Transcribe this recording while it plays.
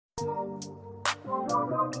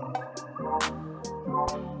Oh,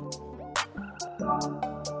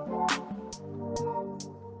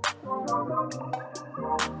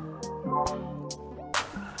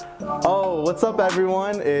 what's up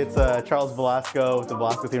everyone? It's Charles Velasco with the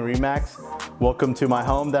Velasco Theme Remax. Welcome to my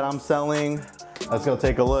home that I'm selling. Let's go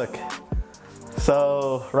take a look.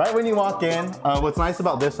 So right when you walk in, what's nice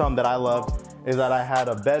about this home that I love is that I had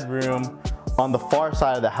a bedroom on the far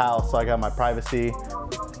side of the house, so I got my privacy.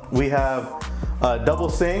 We have double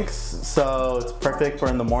sinks, so it's perfect for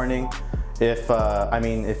in the morning. If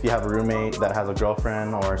if you have a roommate that has a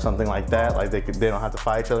girlfriend or something like that, like they don't have to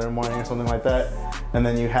fight each other in the morning or something like that. And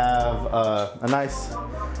then you have a nice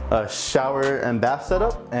shower and bath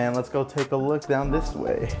setup. And let's go take a look down this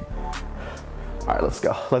way. All right, let's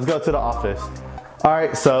go. Let's go to the office. All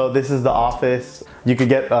right, so this is the office. You could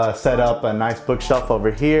get set up a nice bookshelf over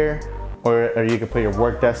here, or you could put your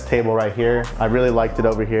work desk table right here. I really liked it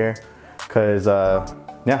over here because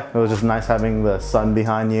yeah, it was just nice having the sun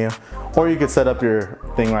behind you. Or you could set up your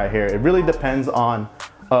thing right here. It really depends on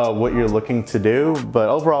what you're looking to do, but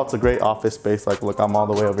overall it's a great office space. Like, look, I'm all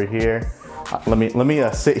the way over here. Let me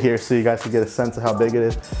sit here so you guys can get a sense of how big it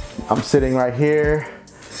is. I'm sitting right here,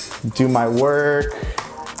 do my work,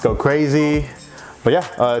 go crazy. But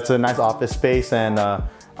yeah, it's a nice office space, and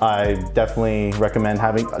I definitely recommend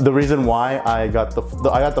having. The reason why I got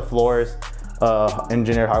the floors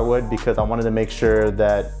engineered hardwood, because I wanted to make sure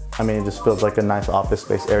that, it just feels like a nice office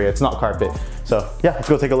space area. It's not carpet. So yeah, let's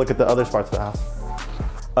go take a look at the other parts of the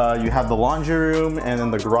house. You have the laundry room and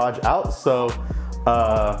then the garage out. So,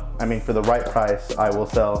 for the right price, I will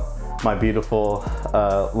sell my beautiful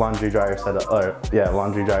laundry dryer setup.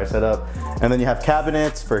 Laundry dryer setup. And then you have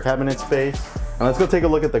cabinets for cabinet space. And let's go take a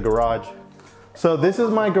look at the garage. So this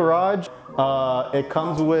is my garage. It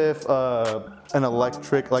comes with an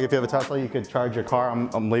electric, like if you have a Tesla, you could charge your car.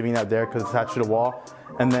 I'm leaving that there because it's attached to the wall.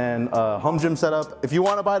 And then home gym setup. If you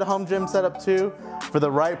want to buy the home gym setup too, for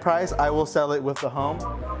the right price, I will sell it with the home.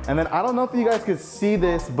 And then I don't know if you guys could see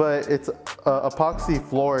this, but it's epoxy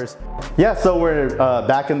floors. Yeah, so we're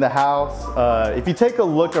back in the house. If you take a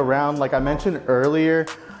look around, like I mentioned earlier,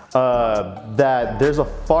 that there's a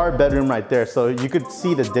far bedroom right there. So you could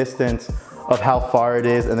see the distance of how far it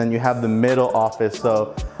is. And then you have the middle office.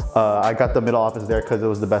 So I got the middle office there because it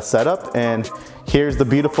was the best setup. And here's the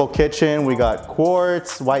beautiful kitchen. We got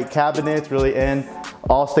quartz, white cabinets, really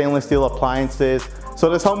all stainless steel appliances. So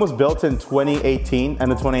this home was built in 2018,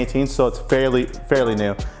 end of 2018, so it's fairly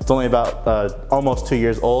new. It's only about almost 2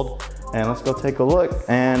 years old. And let's go take a look.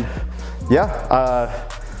 And yeah,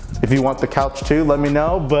 if you want the couch too, let me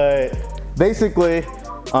know. But basically,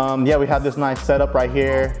 yeah, we have this nice setup right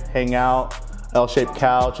here, hang out. L-shaped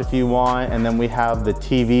couch if you want, and then we have the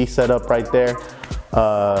TV set up right there.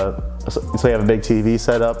 So you have a big TV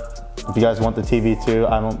set up. If you guys want the TV too,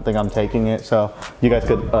 I don't think I'm taking it, so you guys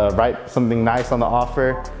could write something nice on the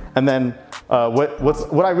offer. And then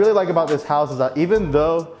what I really like about this house is that even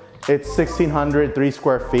though it's 1,603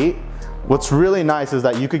 square feet, what's really nice is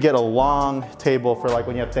that you could get a long table for like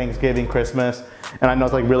when you have Thanksgiving, Christmas, and I know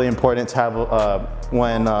it's like really important to have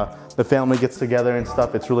when the family gets together and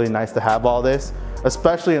stuff. It's really nice to have all this,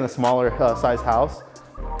 especially in a smaller size house.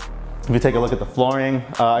 If you take a look at the flooring,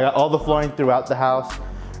 I got all the flooring throughout the house.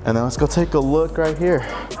 And then let's go take a look right here.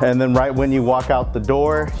 And then right when you walk out the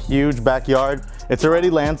door, huge backyard. It's already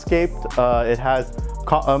landscaped. It has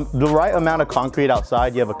the right amount of concrete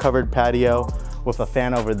outside. You have a covered patio with a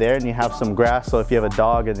fan over there, and you have some grass. So if you have a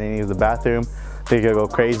dog and they use the bathroom, they could go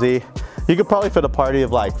crazy. You could probably fit a party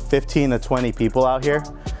of like 15 to 20 people out here.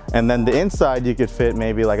 And then the inside, you could fit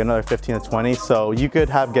maybe like another 15 to 20. So you could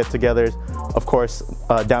have get-togethers, of course,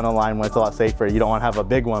 down the line when it's a lot safer. You don't want to have a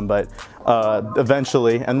big one, but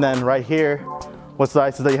eventually. And then right here, what's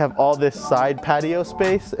nice is that you have all this side patio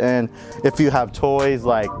space. And if you have toys,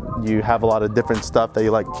 like you have a lot of different stuff that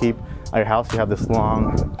you like to keep at your house, you have this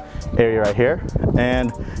long area right here.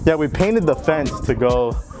 And yeah, we painted the fence to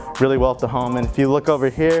go really well with the home. And if you look over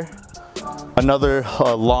here, another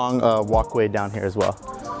long walkway down here as well.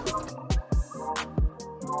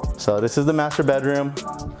 So this is the master bedroom,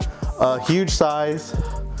 huge size.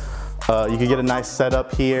 You can get a nice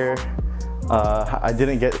setup here. I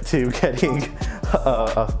didn't get to getting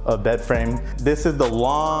a bed frame. This is the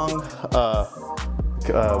long,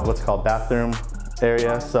 what's called bathroom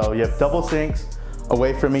area. So you have double sinks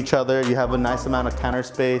away from each other. You have a nice amount of counter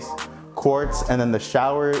space, quartz, and then the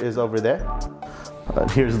shower is over there.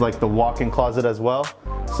 Here's like the walk-in closet as well.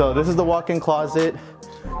 So this is the walk-in closet.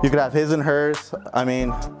 You could have his and hers.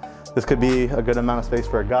 This could be a good amount of space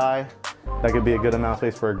for a guy. That could be a good amount of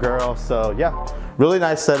space for a girl. So yeah, really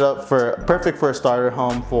nice setup, perfect for a starter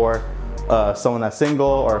home for someone that's single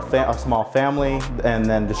or a small family and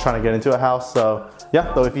then just trying to get into a house. So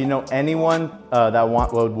yeah, so if you know anyone that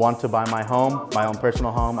would want to buy my home, my own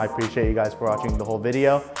personal home, I appreciate you guys for watching the whole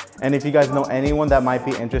video. And if you guys know anyone that might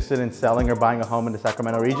be interested in selling or buying a home in the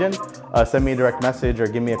Sacramento region, send me a direct message or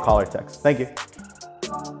give me a call or text. Thank you.